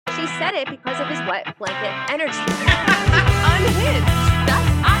She said it because of his wet blanket energy. Unhinged. That's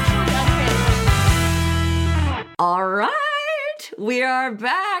actually unhinged. All right. We are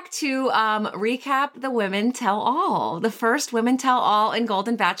back to recap the Women Tell All, the first Women Tell All in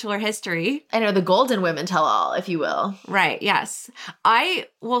Golden Bachelor history. I know, the Golden Women Tell All, if you will. Right, yes. I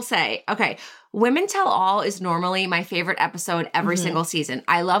will say, okay, Women Tell All is normally my favorite episode every single season.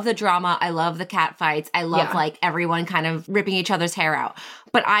 I love the drama. I love the cat fights. I love like everyone kind of ripping each other's hair out.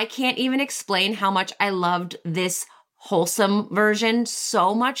 But I can't even explain how much I loved this wholesome version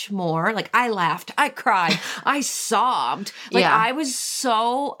so much more. Like, I laughed, I cried, I sobbed. Like, I was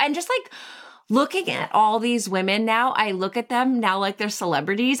so, and just like looking at all these women now, I look at them now like they're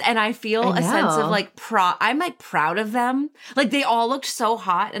celebrities, and I feel a sense of like I'm like proud of them. Like, they all looked so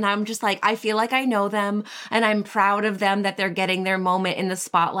hot, and I'm just like, I feel like I know them, and I'm proud of them that they're getting their moment in the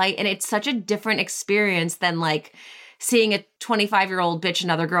spotlight. And it's such a different experience than like seeing a 25-year-old bitch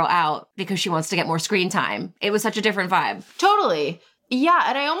another girl out because she wants to get more screen time. It was such a different vibe. Totally. Yeah,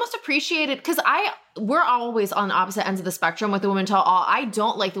 and I almost appreciate it because we're always on opposite ends of the spectrum with the Women Tell All. I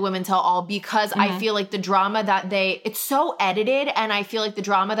don't like the Women Tell All because I feel like the drama that it's so edited, and I feel like the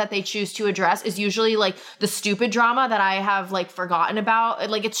drama that they choose to address is usually like the stupid drama that I have like forgotten about.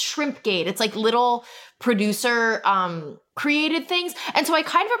 Like, it's Shrimpgate. It's like little producer created things. And so I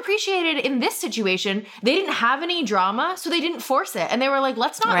kind of appreciated in this situation, they didn't have any drama, so they didn't force it. And they were like,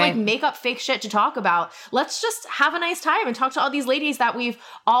 let's not like make up fake shit to talk about. Let's just have a nice time and talk to all these ladies that we've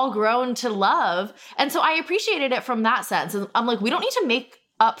all grown to love. And so I appreciated it from that sense. And I'm like, we don't need to make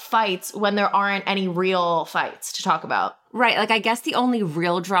up fights when there aren't any real fights to talk about. Right. Like, I guess the only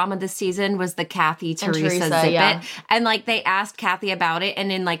real drama this season was the Kathy Teresa zip it. And like, they asked Kathy about it,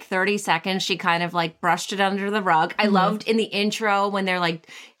 and in like 30 seconds, she kind of like brushed it under the rug. I loved in the intro when they're like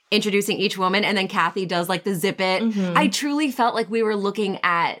introducing each woman, and then Kathy does like the zip it. I truly felt like we were looking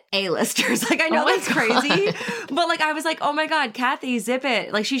at A-listers. Like, I know that's crazy, but like, I was like, oh my God, Kathy, zip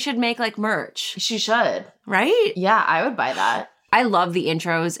it. Like, she should make like merch. She should. Right? Yeah, I would buy that. I love the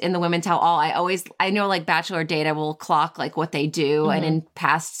intros in the Women Tell All. I know like Bachelor Data will clock like what they do and in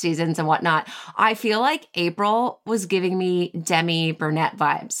past seasons and whatnot. I feel like April was giving me Demi Burnett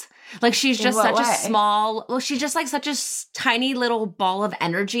vibes. Like, she's just such a small, well, she's just like such a tiny little ball of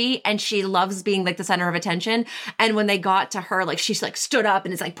energy, and she loves being like the center of attention. And when they got to her, like, she's like stood up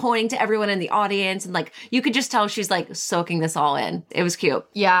and is like pointing to everyone in the audience, and like, you could just tell she's like soaking this all in. It was cute.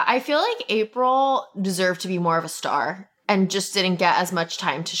 Yeah, I feel like April deserved to be more of a star and just didn't get as much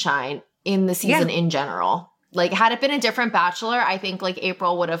time to shine in the season in general. Like, had it been a different Bachelor, I think like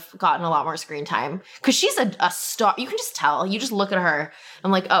April would have gotten a lot more screen time, because she's a star. You can just tell. You just look at her.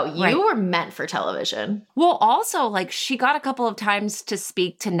 I'm like, oh, you were meant for television. Well, also, like, she got a couple of times to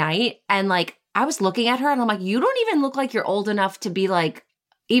speak tonight, and like, I was looking at her and I'm like, you don't even look like you're old enough to be like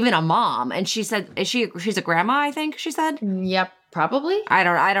even a mom. And she said, she's a grandma, I think she said. Yep. Probably. I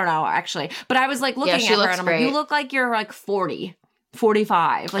don't know, actually. But I was like looking at her and I'm like, you look like you're like 40,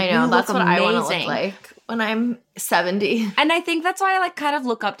 45. Like, I know, that's what I want to amazing. look like when I'm 70. And I think that's why I like kind of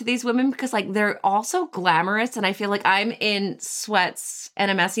look up to these women, because like they're also glamorous, and I feel like I'm in sweats and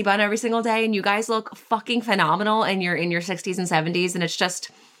a messy bun every single day, and you guys look fucking phenomenal, and you're in your 60s and 70s, and it's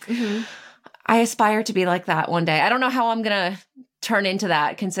just, I aspire to be like that one day. I don't know how I'm going to turn into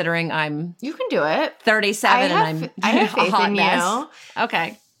that, considering You can do it. 37 and I have faith in you.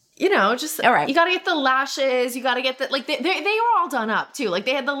 Okay. You know, just, all right. You got to get the lashes. You got to get the, like, they were all done up too. Like,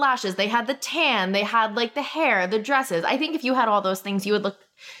 they had the lashes, they had the tan, they had like the hair, the dresses. I think if you had all those things, you would look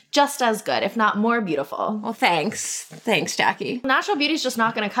just as good, if not more beautiful. Well, thanks. Thanks, Jackie. Natural beauty's just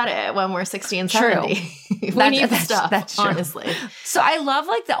not going to cut it when we're 60 and 70. We need the stuff, that's true. Honestly. So I love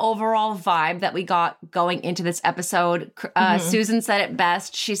like the overall vibe that we got going into this episode. Susan said it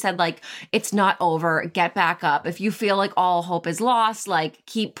best. She said like, it's not over. Get back up. If you feel like all hope is lost, like,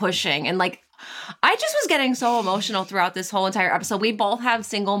 keep pushing. And like, I just was getting so emotional throughout this whole entire episode. We both have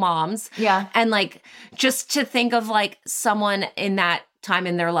single moms. Yeah. And like, just to think of like someone in that time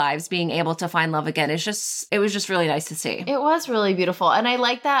in their lives being able to find love again, it was just really nice to see. It was really beautiful. And I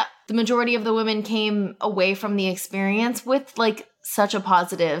like that the majority of the women came away from the experience with like such a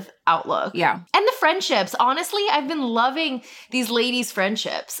positive outlook. Yeah. And the friendships. Honestly, I've been loving these ladies'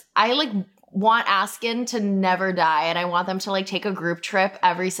 friendships. I like want Askin to never die, and I want them to like take a group trip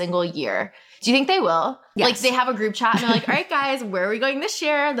every single year. Do you think they will? Yes. Like, they have a group chat and they're like, all right, guys, where are we going this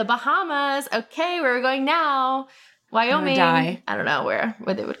year? The Bahamas. Okay, where are we going now? Wyoming. Die. I don't know where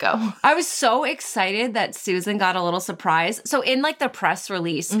they would go. I was so excited that Susan got a little surprise. So in like the press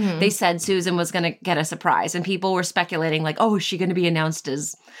release, they said Susan was going to get a surprise, and people were speculating like, oh, is she going to be announced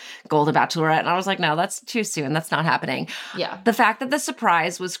as Golden Bachelorette? And I was like, no, that's too soon. That's not happening. Yeah. The fact that the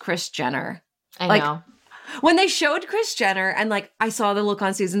surprise was Kris Jenner. I know. When they showed Kris Jenner and like I saw the look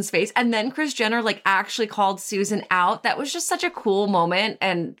on Susan's face, and then Kris Jenner like actually called Susan out, that was just such a cool moment.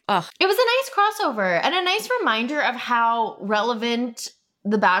 And it was a nice crossover and a nice reminder of how relevant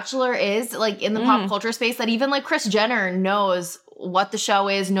The Bachelor is like in the pop culture space, that even like Kris Jenner knows what the show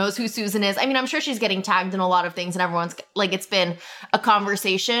is, knows who Susan is. I mean, I'm sure she's getting tagged in a lot of things and everyone's like, it's been a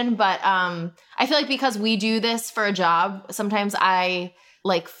conversation, but I feel like because we do this for a job, sometimes I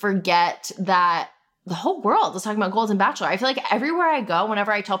like forget that the whole world is talking about Golden Bachelor. I feel like everywhere I go,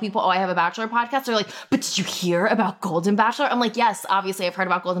 whenever I tell people, oh, I have a Bachelor podcast, they're like, but did you hear about Golden Bachelor? I'm like, yes, obviously I've heard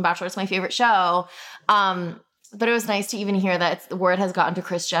about Golden Bachelor. It's my favorite show. But it was nice to even hear that the word has gotten to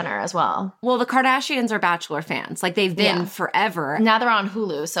Kris Jenner as well. Well, the Kardashians are Bachelor fans. Like they've been forever. Now they're on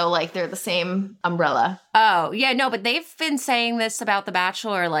Hulu, so like they're the same umbrella. Oh, yeah, no, but they've been saying this about The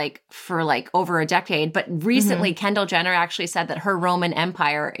Bachelor like for like over a decade. But recently, Kendall Jenner actually said that her Roman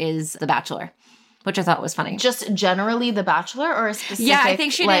empire is The Bachelor, which I thought was funny. Just generally The Bachelor or a specific? Yeah, I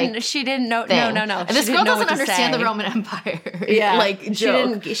think she didn't know. Thing. No. This girl doesn't understand the Roman Empire. Yeah. Like,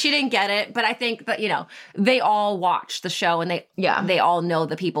 joke. She didn't get it, but I think that, they all watch the show and they all know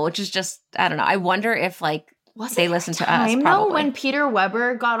the people, which is just, I don't know. I wonder if like they listen to us. Probably. When Peter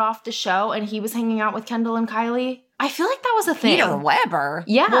Weber got off the show and he was hanging out with Kendall and Kylie? I feel like that was a thing. Peter Weber?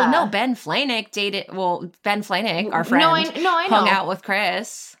 Yeah. Well, no, Ben Flajnik Ben Flajnik, our friend, I know. hung out with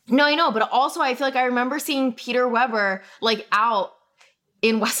Chris. No, I know. But also I feel like I remember seeing Peter Weber like out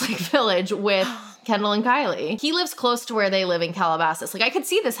in Westlake Village with Kendall and Kylie. He lives close to where they live in Calabasas. Like I could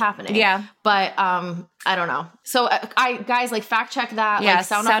see this happening. Yeah. But I don't know. So guys, like fact check that. Yeah, like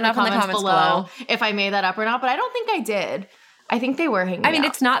sound off in the comments below if I made that up or not. But I don't think I did. I think they were hanging out.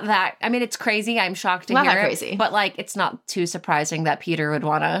 It's not that. It's crazy. I'm shocked to hear it. Crazy. But, like, it's not too surprising that Peter would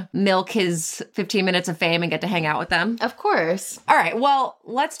want to milk his 15 minutes of fame and get to hang out with them. Of course. All right. Well,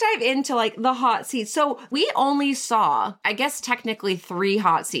 let's dive into, like, the hot seats. So, we only saw, I guess, technically 3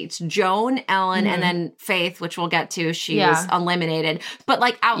 hot seats. Joan, Ellen, and then Faith, which we'll get to. She is eliminated. But,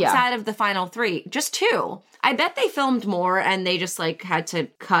 like, outside of the final 3, just 2. I bet they filmed more and they just, like, had to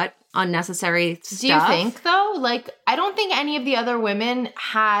cut unnecessary stuff. Do you think, though? Like, I don't think any of the other women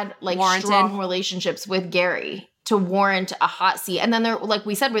had, like, strong relationships with Gerry to warrant a hot seat. And then, there, like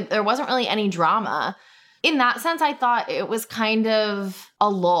we said, there wasn't really any drama. In that sense, I thought it was kind of a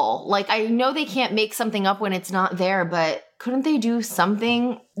lull. Like, I know they can't make something up when it's not there, but couldn't they do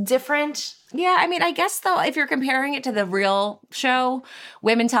something different? Yeah, I guess, though, if you're comparing it to the real show,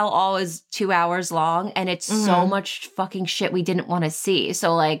 Women Tell All is 2 hours long, and it's so much fucking shit we didn't want to see.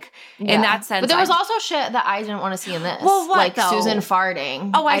 So, like, in that sense... But there was also shit that I didn't want to see in this. Well, what, like, though? Susan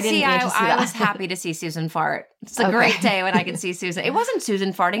farting. Oh, I see. I was happy to see Susan fart. It's a great day when I can see Susan. It wasn't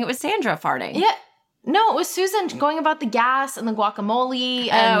Susan farting. It was Sandra farting. Yeah. No, it was Susan going about the gas and the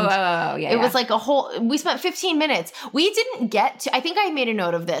guacamole. And it was like a whole, we spent 15 minutes. We didn't get to, I think I made a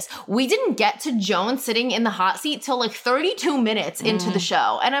note of this. We didn't get to Joan sitting in the hot seat till like 32 minutes into the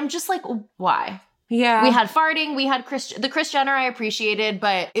show. And I'm just like, why? Yeah. We had farting, we had the Kris Jenner I appreciated,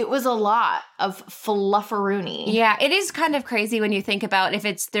 but it was a lot of flufferoonie. Yeah, it is kind of crazy when you think about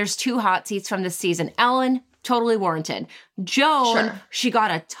there's 2 hot seats from this season. Ellen, totally warranted. Joan, she got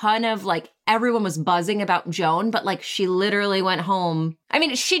a ton of, like, everyone was buzzing about Joan, but, like, she literally went home.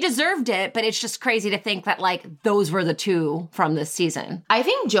 She deserved it, but it's just crazy to think that, like, those were the 2 from this season. I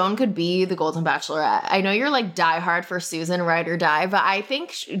think Joan could be the Golden Bachelorette. I know you're, like, diehard for Susan, ride or die, but I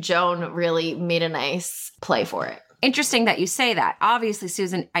think Joan really made a nice play for it. Interesting that you say that. Obviously,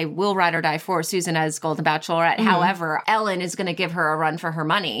 Susan, I will ride or die for Susan as Golden Bachelorette. However, Ellen is going to give her a run for her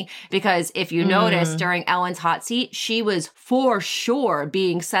money because if you notice during Ellen's hot seat, she was for sure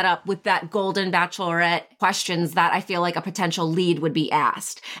being set up with that Golden Bachelorette questions that I feel like a potential lead would be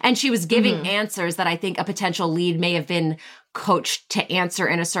asked. And she was giving answers that I think a potential lead may have been coached to answer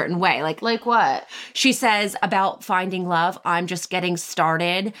in a certain way. Like what? She says about finding love, I'm just getting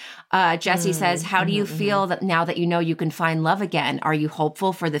started. Jesse says, how do you feel that now that you know you can find love again? Are you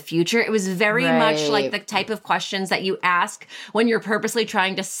hopeful for the future? It was very much like the type of questions that you ask when you're purposely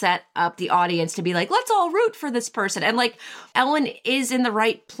trying to set up the audience to be like, let's all root for this person. And like Ellen is in the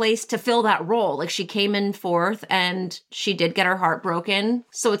right place to fill that role. Like she came in 4th and she did get her heart broken.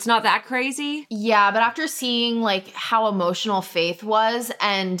 So it's not that crazy. Yeah, but after seeing like how emotional Faith was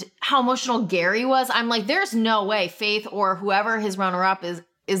and how emotional Gerry was, I'm like, there's no way Faith or whoever his runner-up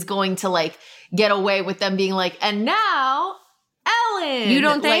is going to like get away with them being like, and now Ellen. You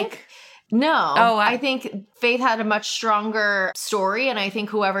don't think? Like, no. Oh, I think Faith had a much stronger story, and I think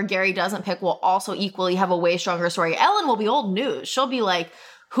whoever Gerry doesn't pick will also equally have a way stronger story. Ellen will be old news. She'll be like,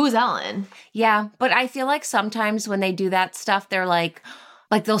 who's Ellen? Yeah, but I feel like sometimes when they do that stuff, they're like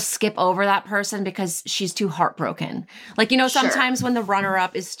they'll skip over that person because she's too heartbroken. Like, you know, sometimes when the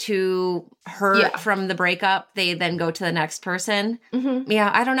runner-up is too hurt from the breakup, they then go to the next person. Mm-hmm.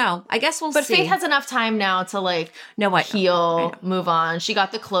 Yeah, I don't know. I guess we'll see. But Faith has enough time now to like heal, move on. She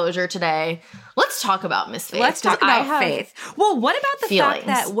got the closure today. Let's talk about Miss Faith. Let's talk about Faith. Well, what about the fact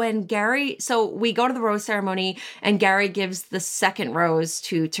that when Gerry, so we go to the rose ceremony and Gerry gives the second rose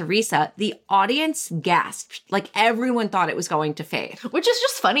to Teresa, the audience gasped. Like everyone thought it was going to Faith. Which is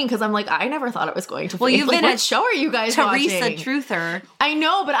just funny because I'm like, I never thought it was going to Faith. Well, you've been what show are you guys Teresa watching? Truther. I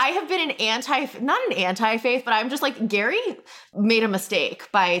know, but I have been not an anti-Faith, but I'm just like, Gerry made a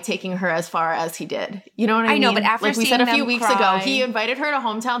mistake by taking her as far as he did. You know what I mean? I know, but after like we seeing said a few weeks cry, ago, he invited her to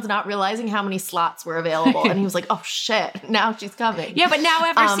hometowns not realizing how many slots were available. And he was like, oh shit, now she's coming. Yeah, but now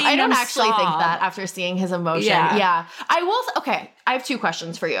after seeing I don't actually think that after seeing his emotion. Yeah. I will, okay, I have two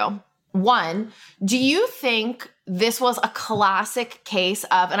questions for you. One, do you think this was a classic case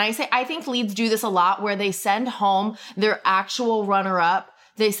of, and I think leads do this a lot, where they send home their actual runner-up,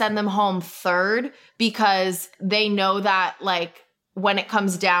 they send them home third because they know that like when it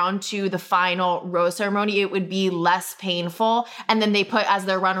comes down to the final rose ceremony, it would be less painful. And then they put as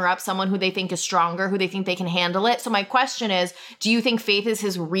their runner-up someone who they think is stronger, who they think they can handle it. So my question is, do you think Faith is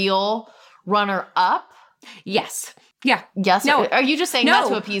his real runner-up? Yes. Yeah. Yes. No. Are you just saying that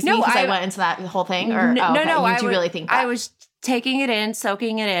to appease me because I went into that whole thing? Or no, you do really think that? I was taking it in,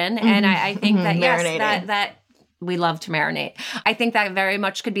 soaking it in, and I think that yes, that we love to marinate. I think that very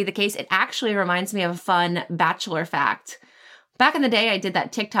much could be the case. It actually reminds me of a fun Bachelor fact. Back in the day, I did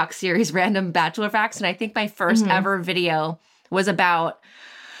that TikTok series, Random Bachelor Facts, and I think my first ever video was about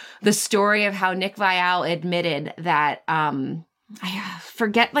the story of how Nick Viall admitted that I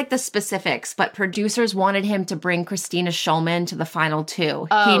forget like the specifics, but producers wanted him to bring Christina Schulman to the final two.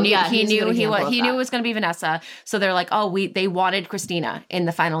 Oh, he knew it was going to be Vanessa. So they're like, they wanted Christina in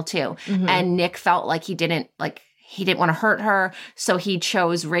the final two. Mm-hmm. And Nick felt like he didn't want to hurt her. So he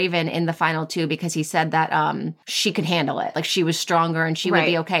chose Raven in the final two because he said that she could handle it. Like she was stronger and she would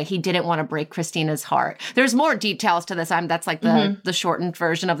be okay. He didn't want to break Christina's heart. There's more details to this. That's like the shortened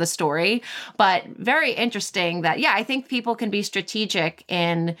version of the story. But very interesting that, I think people can be strategic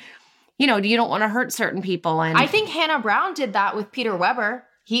in, you don't want to hurt certain people. And I think Hannah Brown did that with Peter Weber.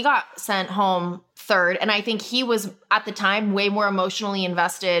 He got sent home third, and I think he was, at the time, way more emotionally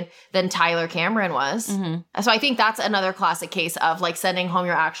invested than Tyler Cameron was. Mm-hmm. So I think that's another classic case of, like, sending home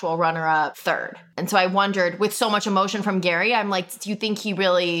your actual runner-up third. And so I wondered, with so much emotion from Gerry, I'm like, do you think he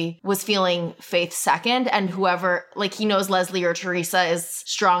really was feeling Faith second? And whoever, like, he knows Leslie or Teresa is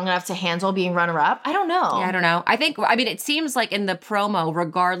strong enough to handle being runner-up? I don't know. Yeah, I don't know. It seems like in the promo,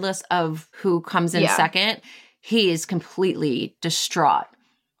 regardless of who comes in second, he is completely distraught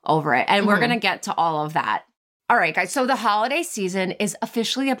over it. And we're going to get to all of that. All right, guys. So the holiday season is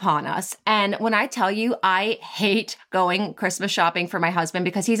officially upon us. And when I tell you, I hate going Christmas shopping for my husband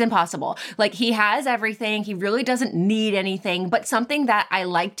because he's impossible. Like, he has everything. He really doesn't need anything. But something that I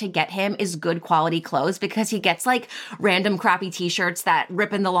like to get him is good quality clothes because he gets like random crappy t-shirts that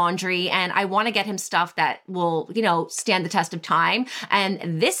rip in the laundry. And I want to get him stuff that will, stand the test of time.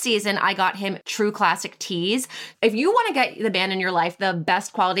 And this season, I got him True Classic tees. If you want to get the man in your life the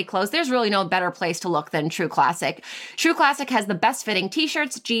best quality clothes, there's really no better place to look than True Classic. True Classic has the best fitting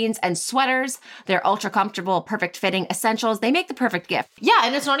t-shirts, jeans, and sweaters. They're ultra comfortable, perfect fitting essentials. They make the perfect gift. Yeah,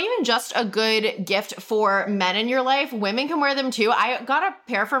 and it's not even just a good gift for men in your life. Women can wear them too. I got a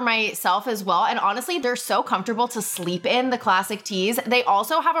pair for myself as well. And honestly, they're so comfortable to sleep in, the classic tees. They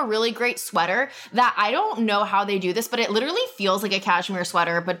also have a really great sweater that I don't know how they do this, but it literally feels like a cashmere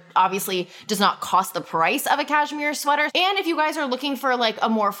sweater, but obviously does not cost the price of a cashmere sweater. And if you guys are looking for like a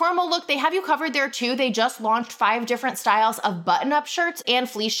more formal look, they have you covered there too. They just launched 5 different styles of button-up shirts and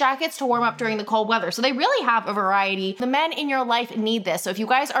fleece jackets to warm up during the cold weather. So they really have a variety. The men in your life need this. So if you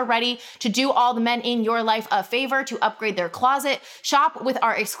guys are ready to do all the men in your life a favor to upgrade their closet, shop with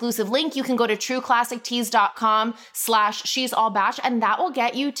our exclusive link. You can go to trueclassictees.com/she'sallbatch, and that will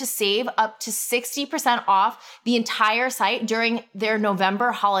get you to save up to 60% off the entire site during their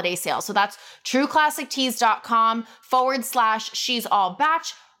November holiday sale. So that's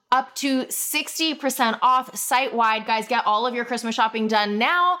trueclassictees.com/she'sallbatch. Up to 60% off site-wide. Guys, get all of your Christmas shopping done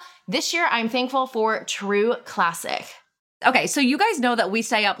now. This year, I'm thankful for True Classic. Okay, so you guys know that we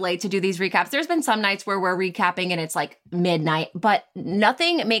stay up late to do these recaps. There's been some nights where we're recapping and it's like midnight, but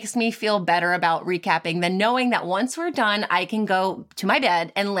nothing makes me feel better about recapping than knowing that once we're done, I can go to my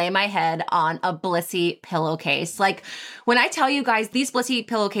bed and lay my head on a Blissy pillowcase. Like when I tell you guys, these Blissy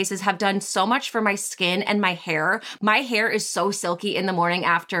pillowcases have done so much for my skin and my hair. My hair is so silky in the morning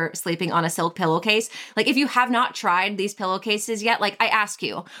after sleeping on a silk pillowcase. Like if you have not tried these pillowcases yet, like I ask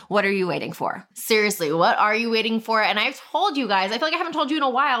you, what are you waiting for? Seriously, what are you waiting for? And I've told you guys, I feel like I haven't told you in a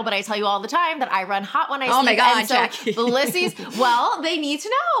while, but I tell you all the time that I run hot when I sleep. Oh my God, and so Jackie. Blissy's, well, they need to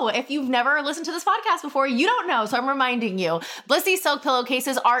know. If you've never listened to this podcast before, you don't know. So I'm reminding you. Blissy silk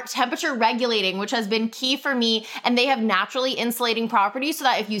pillowcases are temperature regulating, which has been key for me. And they have naturally insulating properties so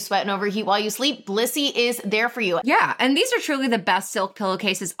that if you sweat and overheat while you sleep, Blissy is there for you. Yeah, and these are truly the best silk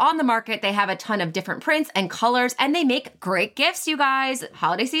pillowcases on the market. They have a ton of different prints and colors, and they make great gifts, you guys.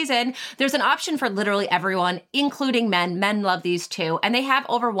 Holiday season. There's an option for literally everyone, including men. Men love these too. And they have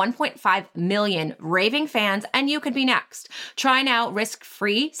over 1.5 million raving fans, and you could be next. Try now,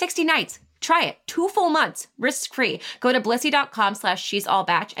 risk-free, 60 nights. Try it. 2 full months, risk-free. Go to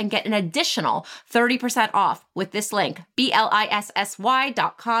blissy.com/she'sallbatch and get an additional 30% off with this link,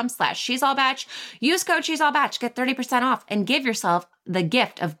 BLISSY.com/she'sallbatch. Use code she'sallbatch, get 30% off, and give yourself the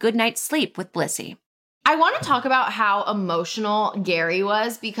gift of good night's sleep with Blissy. I want to talk about how emotional Gerry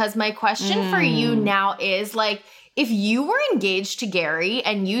was, because my question for you now is like, if you were engaged to Gerry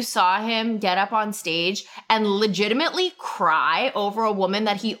and you saw him get up on stage and legitimately cry over a woman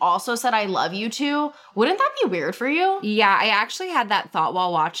that he also said I love you to, wouldn't that be weird for you? Yeah, I actually had that thought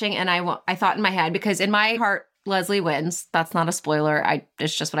while watching, and I thought in my head, because in my heart, Leslie wins. That's not a spoiler.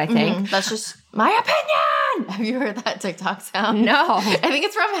 It's just what I think. That's just my opinion. Have you heard that TikTok sound? No. I think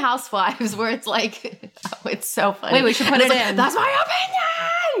it's from Housewives where it's like, oh, it's so funny. Wait, we should put it in. That's my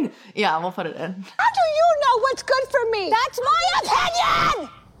opinion. Yeah, we'll put it in. How do you know what's good for me? That's my opinion!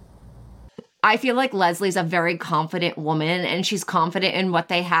 I feel like Leslie's a very confident woman, and she's confident in what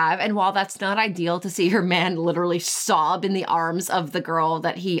they have. And while that's not ideal to see her man literally sob in the arms of the girl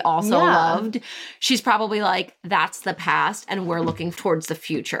that he also loved, she's probably like, that's the past, and we're looking towards the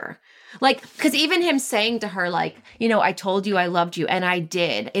future. Like, because even him saying to her, like, you know, I told you I loved you, and I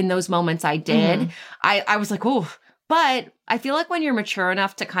did. In those moments I did. I was like, oh. But I feel like when you're mature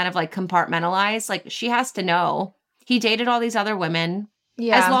enough to kind of like compartmentalize, like she has to know he dated all these other women.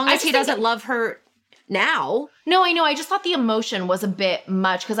 Yeah. As long as he doesn't love her now. No, I know. I just thought the emotion was a bit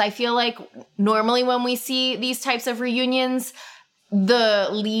much, because I feel like normally when we see these types of reunions, the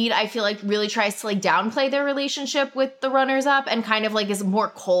lead, I feel like, really tries to like downplay their relationship with the runners-up and kind of like is more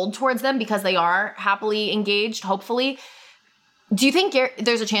cold towards them because they are happily engaged, hopefully. Do you think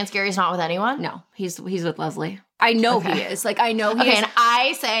there's a chance Gary's not with anyone? No, he's with Leslie. I know he is. Like, I know he is. And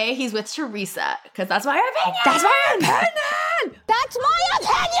I say he's with Teresa, because that's my opinion. That's my opinion! That's my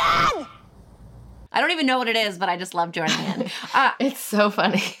opinion! I don't even know what it is, but I just love joining in. It's so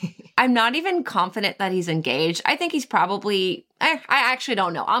funny. I'm not even confident that he's engaged. I think he's probably, I actually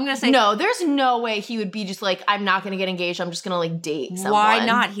don't know. I'm going to say. No, there's no way he would be just like, I'm not going to get engaged. I'm just going to like date someone. Why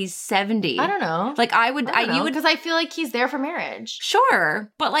not? He's 70. I don't know. Like you would. Because I feel like he's there for marriage.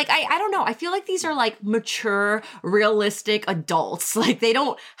 Sure. But like, I don't know. I feel like these are like mature, realistic adults. Like they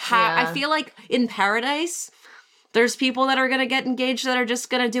don't have, I feel like in paradise, there's people that are going to get engaged that are just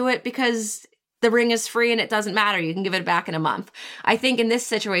going to do it because the ring is free and it doesn't matter. You can give it back in a month. I think in this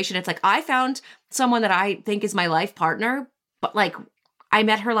situation, it's like, I found someone that I think is my life partner, but like, I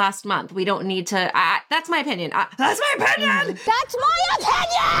met her last month. We don't need to, that's my opinion. That's my opinion! That's my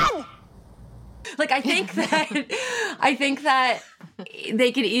opinion! Like, I think that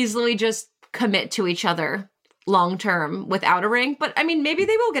they could easily just commit to each other long-term without a ring. But I mean, maybe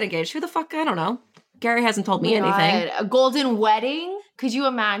they will get engaged. Who the fuck? I don't know. Gerry hasn't told me anything. A golden wedding? Could you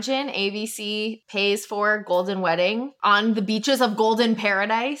imagine ABC pays for a golden wedding on the beaches of Golden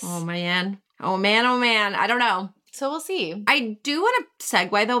Paradise? Oh, man. Oh, man. Oh, man. I don't know. So we'll see. I do want to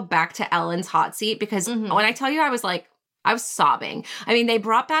segue, though, back to Ellen's hot seat, because when I tell you I was sobbing. I mean, they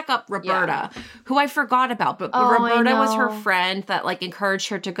brought back up Roberta, who I forgot about, but Roberta was her friend that like encouraged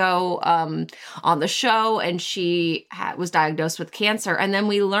her to go on the show, and she was diagnosed with cancer. And then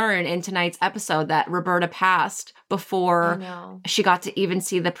we learn in tonight's episode that Roberta passed before she got to even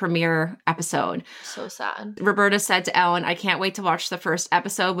see the premiere episode. So sad. Roberta said to Ellen, I can't wait to watch the first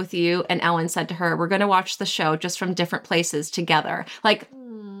episode with you. And Ellen said to her, we're going to watch the show just from different places together. Like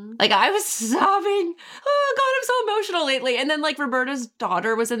I was sobbing. Oh, God, I'm so emotional lately. And then, like, Roberta's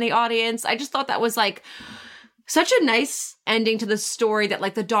daughter was in the audience. I just thought that was, like, such a nice ending to the story that,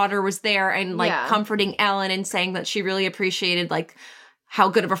 like, the daughter was there and, like, comforting Ellen and saying that she really appreciated, like, how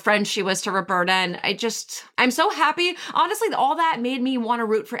good of a friend she was to Roberta. And I'm so happy. Honestly, all that made me want to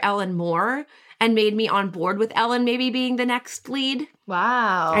root for Ellen more and made me on board with Ellen maybe being the next lead.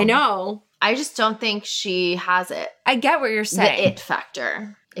 Wow. I know. I just don't think she has it. I get what you're saying. The it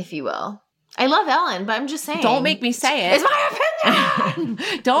factor, if you will. I love Ellen, but I'm just saying. Don't make me say it. It's my opinion.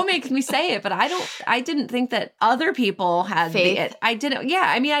 Don't make me say it, but I didn't think that other people had Faith. the it. I didn't. Yeah,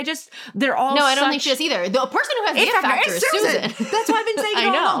 I mean, they're all No, I don't think she does either. The person who has the it factor is Susan. That's why I've been saying it I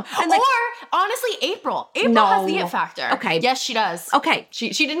all know. along. And like, or, honestly, April. April No. has the it factor. Okay. Yes, she does. okay. She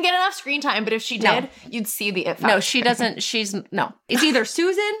didn't get enough screen time, but if she No. did, you'd see the it factor. No, she doesn't. No. It's either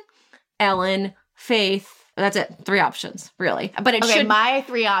Susan, Ellen, Faith. That's it. 3 options, really. But it should. My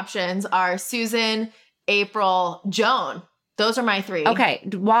 3 options are Susan, April, Joan. Those are my 3. Okay,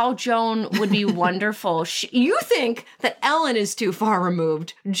 while Joan would be wonderful, you think that Ellen is too far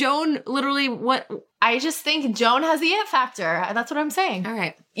removed. Joan, literally, what? I just think Joan has the it factor. That's what I'm saying. All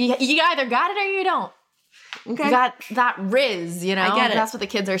right. You either got it or you don't. Okay. You got that Riz, you know? I get it. That's what the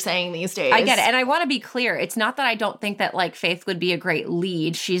kids are saying these days. I get it. And I want to be clear. It's not that I don't think that like Faith would be a great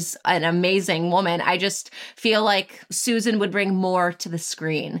lead. She's an amazing woman. I just feel like Susan would bring more to the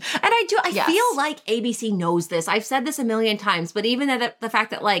screen. And I feel like ABC knows this. I've said this a million times, but even the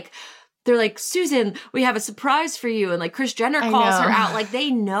fact that like, they're like, Susan, we have a surprise for you. And like Kris Jenner calls her out. Like they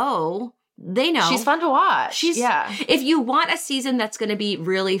know. They know. She's fun to watch. Yeah. If you want a season that's going to be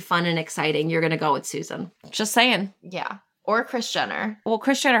really fun and exciting, you're going to go with Susan. Just saying. Yeah. Or Kris Jenner. Well,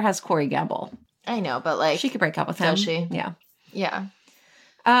 Kris Jenner has Corey Gamble. I know, but like. She could break up with him. Does she? Yeah. Yeah.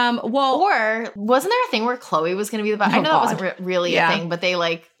 Well. Or wasn't there a thing where Chloe was going to be the Bachelor? I know that wasn't really a thing, but they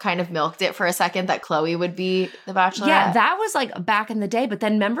like kind of milked it for a second that Chloe would be the Bachelorette. Yeah, that was like back in the day. But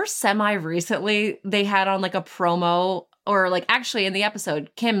then remember semi-recently they had on like a promo. Or like actually in the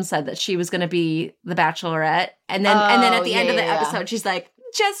episode, Kim said that she was going to be the Bachelorette. And then at the end of the episode, she's like,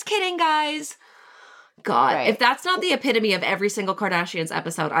 just kidding, guys. God, if that's not the epitome of every single Kardashians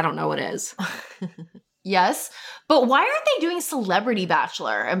episode, I don't know what is. Yes. But why aren't they doing Celebrity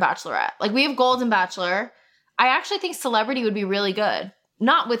Bachelor and Bachelorette? Like we have Golden Bachelor. I actually think Celebrity would be really good.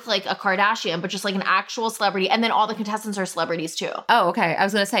 Not with like a Kardashian, but just like an actual celebrity. And then all the contestants are celebrities too. Oh, okay. I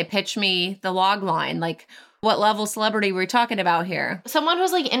was going to say, pitch me the log line. Like, what level celebrity were we talking about here? Someone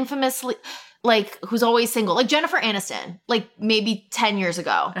who's like infamously, like who's always single, like Jennifer Aniston, like maybe 10 years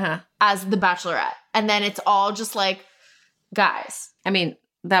ago as the Bachelorette. And then it's all just like guys. I mean,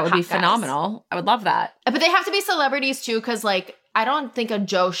 that would be phenomenal. I would love that. But they have to be celebrities too, because like, I don't think a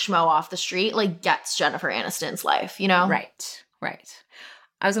Joe Schmo off the street like gets Jennifer Aniston's life, you know? Right.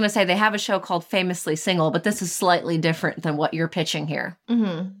 I was going to say they have a show called Famously Single, but this is slightly different than what you're pitching here.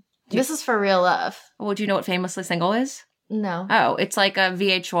 Mm-hmm. This is for real love. Well, do you know what Famously Single is? No. Oh, it's like a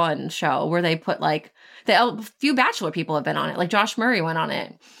VH1 show where they put like, a few Bachelor people have been on it. Like Josh Murray went on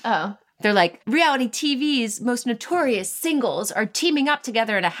it. Oh. They're like, reality TV's most notorious singles are teaming up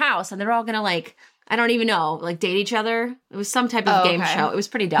together in a house and they're all going to like, I don't even know, like date each other. It was some type of game show. It was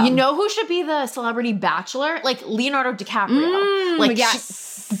pretty dumb. You know who should be the Celebrity Bachelor? Like Leonardo DiCaprio. Like, yes.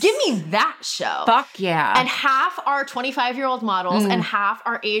 Give me that show. Fuck yeah. And half are 25-year-old models and half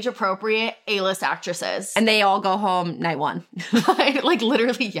are age-appropriate A-list actresses. And they all go home night 1. Like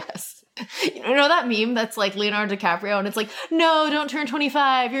literally, yes. You know that meme that's like Leonardo DiCaprio and it's like, no, don't turn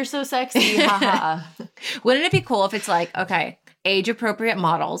 25. You're so sexy. Haha. Wouldn't it be cool if it's like, okay, age-appropriate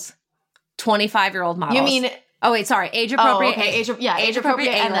models, 25-year-old models. You mean... Oh, wait, sorry. Age-appropriate. Oh, okay.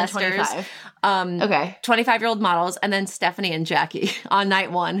 Age-appropriate and then 25. Okay. 25-year-old models, and then Stephanie and Jackie on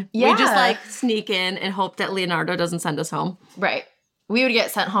night 1. Yeah. We just like sneak in and hope that Leonardo doesn't send us home. Right. We would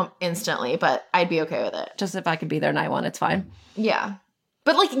get sent home instantly, but I'd be okay with it. Just if I could be there night 1, it's fine. Yeah.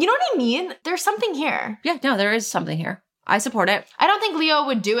 But like, you know what I mean? There's something here. Yeah, no, there is something here. I support it. I don't think Leo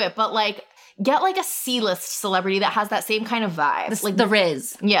would do it, but like, get like a C-list celebrity that has that same kind of vibe. Like the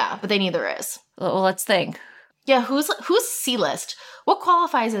Riz. Yeah, but they need the Riz. Well, let's think. Yeah, who's C-list? What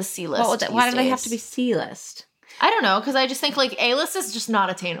qualifies as C-list? Well, why do they have to be C-list? I don't know, because I just think like A-list is just not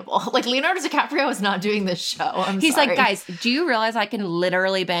attainable. Like Leonardo DiCaprio is not doing this show. He's like, guys, do you realize I can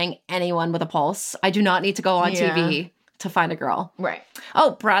literally bang anyone with a pulse? I do not need to go on TV to find a girl. Right.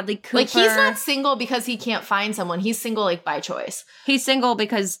 Oh, Bradley Cooper. Like he's not single because he can't find someone. He's single like by choice. He's single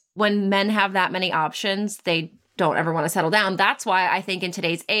because when men have that many options, they don't ever want to settle down. That's why I think in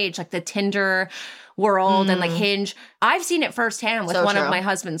today's age, like the Tinder world and like Hinge, I've seen it firsthand with one of my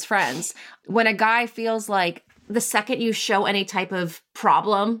husband's friends. When a guy feels like the second you show any type of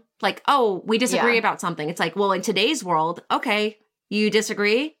problem, like, oh, we disagree about something. It's like, well, in today's world, okay, you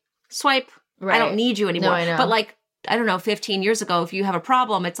disagree? Swipe. Right. I don't need you anymore. No, I know. But like, I don't know, 15 years ago, if you have a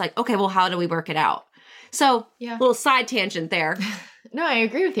problem, it's like, okay, well, how do we work it out? So, Yeah. little side tangent there. No, I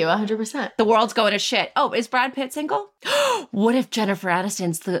agree with you 100%. The world's going to shit. Oh, is Brad Pitt single? What if Jennifer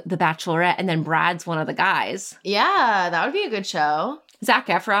Aniston's the Bachelorette and then Brad's one of the guys? Yeah, that would be a good show. Zac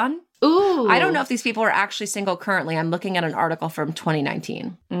Efron? Ooh. I don't know if these people are actually single currently. I'm looking at an article from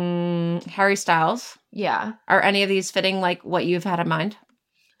 2019. Harry Styles? Yeah. Are any of these fitting like what you've had in mind?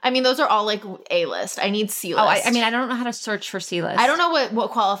 I mean, those are all like A-list. I need C-list. Oh, I mean, I don't know how to search for C-list. I don't know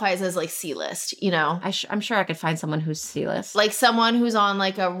what qualifies as like C-list, you know? I'm sure I could find someone who's C-list. Like someone who's on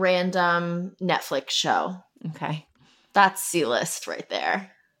like a random Netflix show. Okay. That's C-list right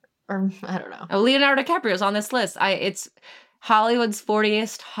there. Or I don't know. Oh, Leonardo DiCaprio's on this list. It's Hollywood's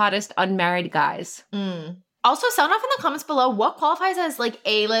 40th hottest unmarried guys. Also, sound off in the comments below what qualifies as like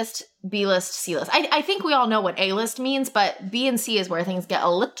A-list, B-list, C-list. I think we all know what A-list means, but B and C is where things get a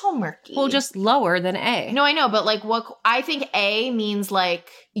little murky. Well, just lower than A. No, I know, but like what I think A means like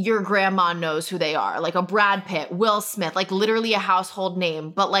your grandma knows who they are. Like a Brad Pitt, Will Smith, like literally a household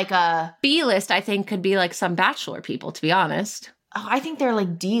name, but like a B-list, I think, could be like some Bachelor people, to be honest. Oh, I think they're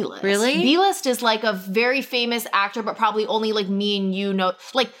like D-list. Really? B-list is like a very famous actor, but probably only like me and you know.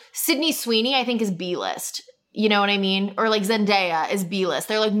 Like Sydney Sweeney, I think is B-list. You know what I mean? Or like Zendaya is B-list.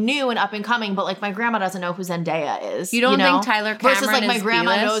 They're like new and up and coming, but like my grandma doesn't know who Zendaya is. You don't know? think Tyler Cameron versus like my is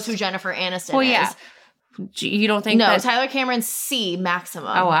grandma B-list? knows who Jennifer Aniston Well, is. yeah. You don't think No, that... Tyler Cameron's C maximum.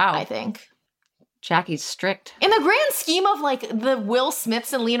 Oh, wow. I think. Jackie's strict. In the grand scheme of like the Will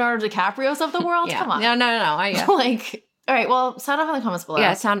Smiths and Leonardo DiCaprios of the world, Yeah. come on. No. Yeah. Like, all right, well, sound off in the comments below.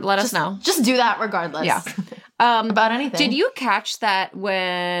 Yeah, let us know. Just do that regardless. Yeah. About anything. Did you catch that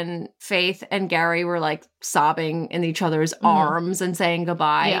when Faith and Gerry were like sobbing in each other's arms and saying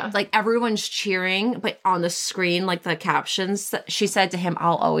goodbye? Yeah. Like everyone's cheering, but on the screen, like the captions, she said to him,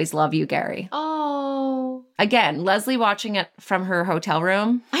 "I'll always love you, Gerry." Oh. Again, Leslie watching it from her hotel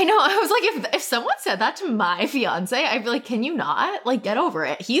room. I know. I was like, if someone said that to my fiance, I'd be like, can you not? Like, get over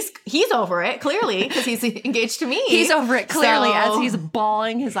it. He's over it, clearly, because he's engaged to me. He's over it clearly So- as he's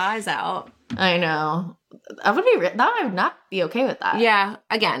bawling his eyes out. I know. I would not be okay with that. Yeah.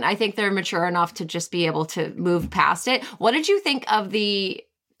 Again, I think they're mature enough to just be able to move past it. What did you think of the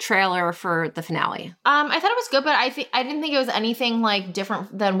trailer for the finale? I thought it was good, but I didn't think it was anything like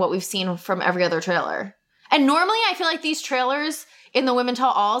different than what we've seen from every other trailer. And normally I feel like these trailers in the Women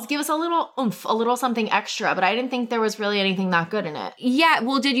Tell Alls give us a little oomph, a little something extra, but I didn't think there was really anything that good in it. Yeah.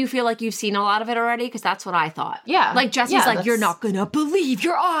 Well, did you feel like you've seen a lot of it already? Because that's what I thought. Yeah. Like Jesse's like, you're not going to believe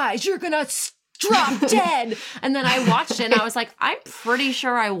your eyes. You're going to drop dead. And then I watched it and I was like, I'm pretty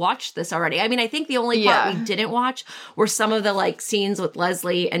sure I watched this already. I mean, I think the only part we didn't watch were some of the like scenes with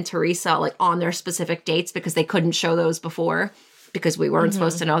Leslie and Teresa like on their specific dates because they couldn't show those before because we weren't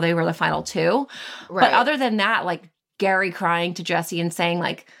supposed to know they were the final two. Right. But other than that, like Gerry crying to Jesse and saying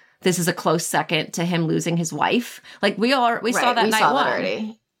like, this is a close second to him losing his wife. Like we saw that night that one.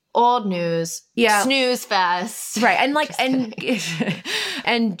 already. Old news. Yeah. Snooze fest. Right. And like,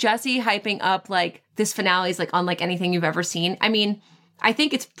 and Jesse hyping up like this finale is like unlike anything you've ever seen. I mean, I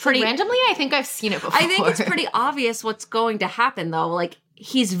think it's pretty so randomly. I think I've seen it before. I think it's pretty obvious what's going to happen though. Like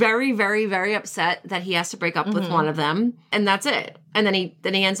he's very, very, very upset that he has to break up with one of them and that's it. And then he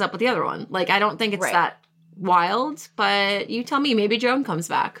ends up with the other one. Like, I don't think it's that wild, but you tell me, maybe Joan comes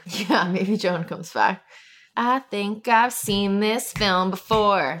back. Yeah, maybe Joan comes back. I think I've seen this film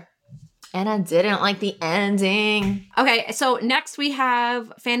before, and I didn't like the ending. Okay, so next we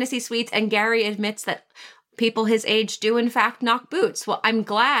have Fantasy Suites, and Gerry admits that people his age do, in fact, knock boots. Well, I'm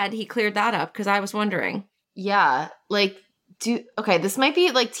glad he cleared that up, because I was wondering. Yeah, like, this might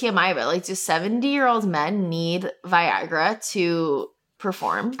be, like, TMI, but, like, do 70-year-old men need Viagra to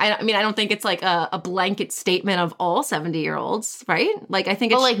perform? I mean, I don't think it's like a blanket statement of all 70-year-olds, right? Like, I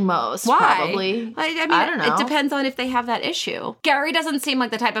think it's... But like most, why? probably. I mean, I don't know. It depends on if they have that issue. Gerry doesn't seem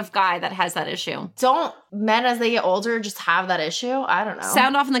like the type of guy that has that issue. Don't men, as they get older, just have that issue? I don't know.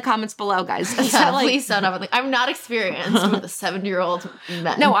 Sound off in the comments below, guys. Yeah, please sound off. I'm not experienced with the 70-year-old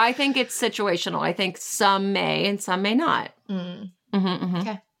men. No, I think it's situational. I think some may and some may not.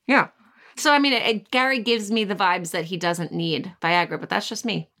 Okay. Yeah. So, I mean, Gerry gives me the vibes that he doesn't need Viagra, but that's just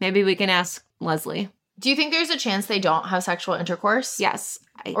me. Maybe we can ask Leslie. Do you think there's a chance they don't have sexual intercourse? Yes.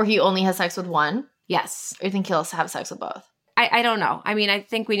 Or he only has sex with one? Yes. Or you think he'll have sex with both? I don't know. I mean, I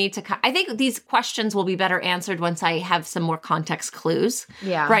think we need to... I think these questions will be better answered once I have some more context clues.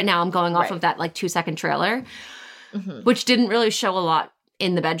 Yeah. Right now, I'm going off of that, like, 2-second trailer, which didn't really show a lot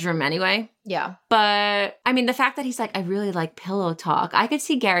in the bedroom anyway. Yeah. But, I mean, the fact that he's like, I really like pillow talk, I could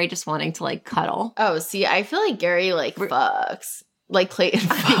see Gerry just wanting to, like, cuddle. Oh, see, I feel like Gerry, like, fucks. Like, Clayton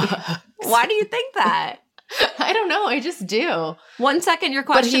fucks. Why do you think that? I don't know. I just do. 1 second you're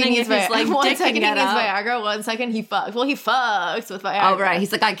questioning if his like one dick second can he get needs out. Viagra. 1 second he fucks. Well, he fucks with Viagra. Oh, right.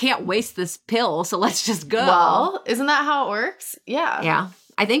 He's like, I can't waste this pill, so let's just go. Well, isn't that how it works? Yeah. Yeah.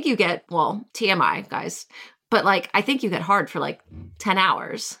 I think you get, well, TMI, guys. But like, I think you get hard for like 10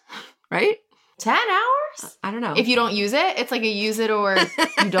 hours, right? 10 hours? I don't know. If you don't use it, it's like a use it or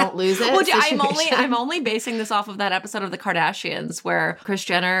you don't lose it. Well, situation. I'm only basing this off of that episode of The Kardashians where Kris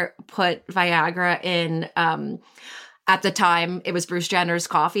Jenner put Viagra in, at the time, it was Bruce Jenner's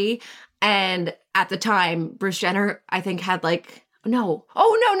coffee. And at the time, Bruce Jenner, I think, had like, no.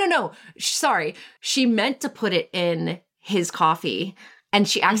 Oh, no. Sorry. She meant to put it in his coffee. And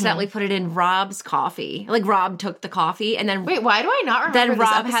she accidentally put it in Rob's coffee. Like, Rob took the coffee and then... Wait, why do I not remember Then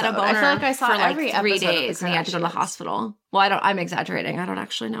Rob had a boner I feel like I saw for every like 3 episode of days The and he had to go to the Kardashians. hospital. Well, I'm exaggerating. I don't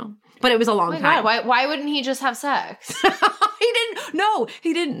actually know. But it was a long Oh my time. God, why wouldn't he just have sex?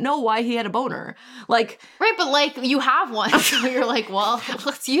 He didn't know why he had a boner. Like... Right, but like, you have one. So you're like, well,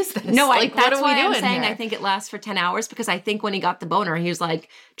 let's use this. No, like, that's what are why we I'm doing saying here? I think it lasts for 10 hours because I think when he got the boner, he was like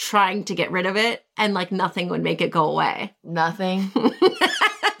trying to get rid of it and like nothing would make it go away. Nothing.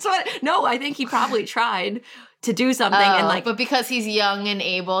 That's what, no, I think he probably tried to do something and like. But because he's young and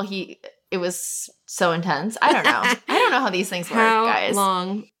able, it was so intense. I don't know. I don't know how these things work, guys. How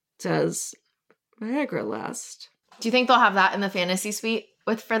long does Viagra last? Do you think they'll have that in the fantasy suite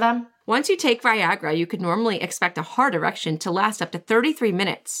for them? Once you take Viagra, you could normally expect a hard erection to last up to 33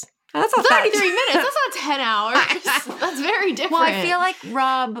 minutes. Now, that's not 33 minutes. That's not 10 hours. That's very different. Well, I feel like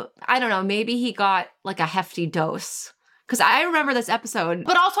Rob, I don't know, maybe he got like a hefty dose. Because I remember this episode.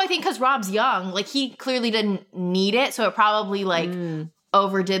 But also I think because Rob's young, like he clearly didn't need it. So it probably like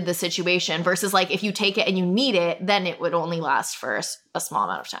overdid the situation versus like if you take it and you need it, then it would only last for a small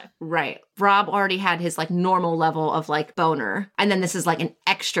amount of time. Right. Rob already had his like normal level of like boner. And then this is like an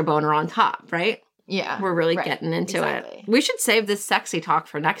extra boner on top, right? Yeah. We're really getting into it. We should save this sexy talk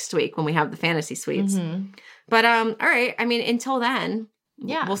for next week when we have the fantasy suites. But all right. I mean, until then,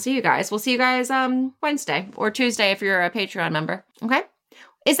 we'll see you guys. We'll see you guys Wednesday or Tuesday if you're a Patreon member. Okay?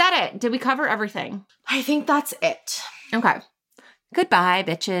 Is that it? Did we cover everything? I think that's it. Okay. Goodbye,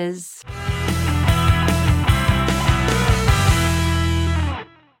 bitches.